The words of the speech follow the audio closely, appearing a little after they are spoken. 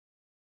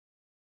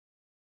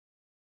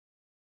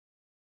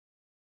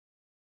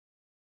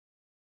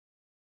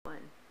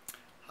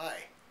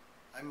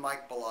I'm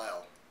Mike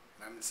Belisle,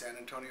 and I'm in San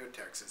Antonio,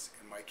 Texas,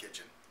 in my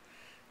kitchen.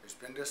 There's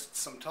been just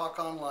some talk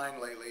online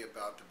lately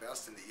about the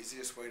best and the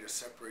easiest way to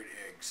separate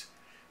eggs,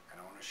 and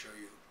I want to show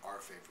you our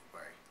favorite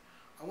way.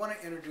 I want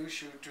to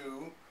introduce you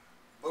to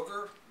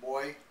Booger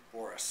Boy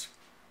Boris.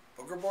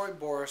 Booger Boy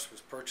Boris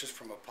was purchased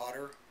from a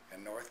potter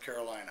in North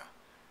Carolina,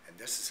 and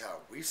this is how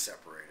we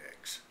separate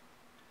eggs.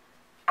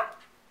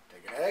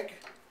 Take an egg,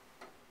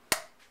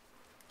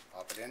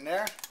 pop it in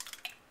there,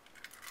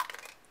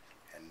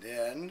 and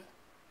then,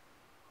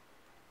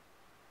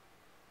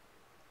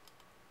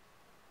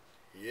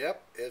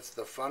 yep, it's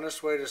the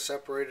funnest way to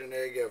separate an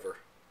egg ever.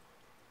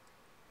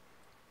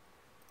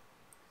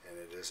 And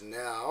it is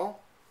now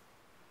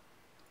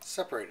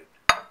separated.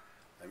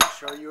 Let me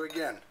show you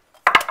again.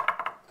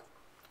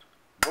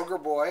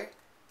 Booger Boy,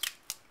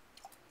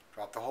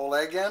 drop the whole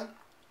egg in,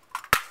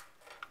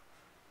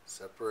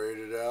 separate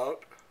it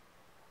out.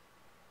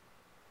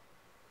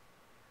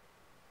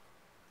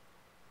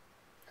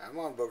 Come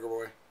on, Booger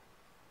Boy.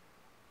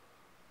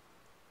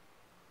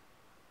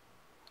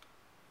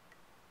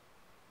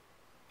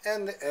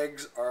 And the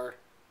eggs are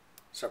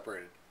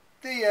separated.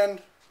 The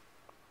end.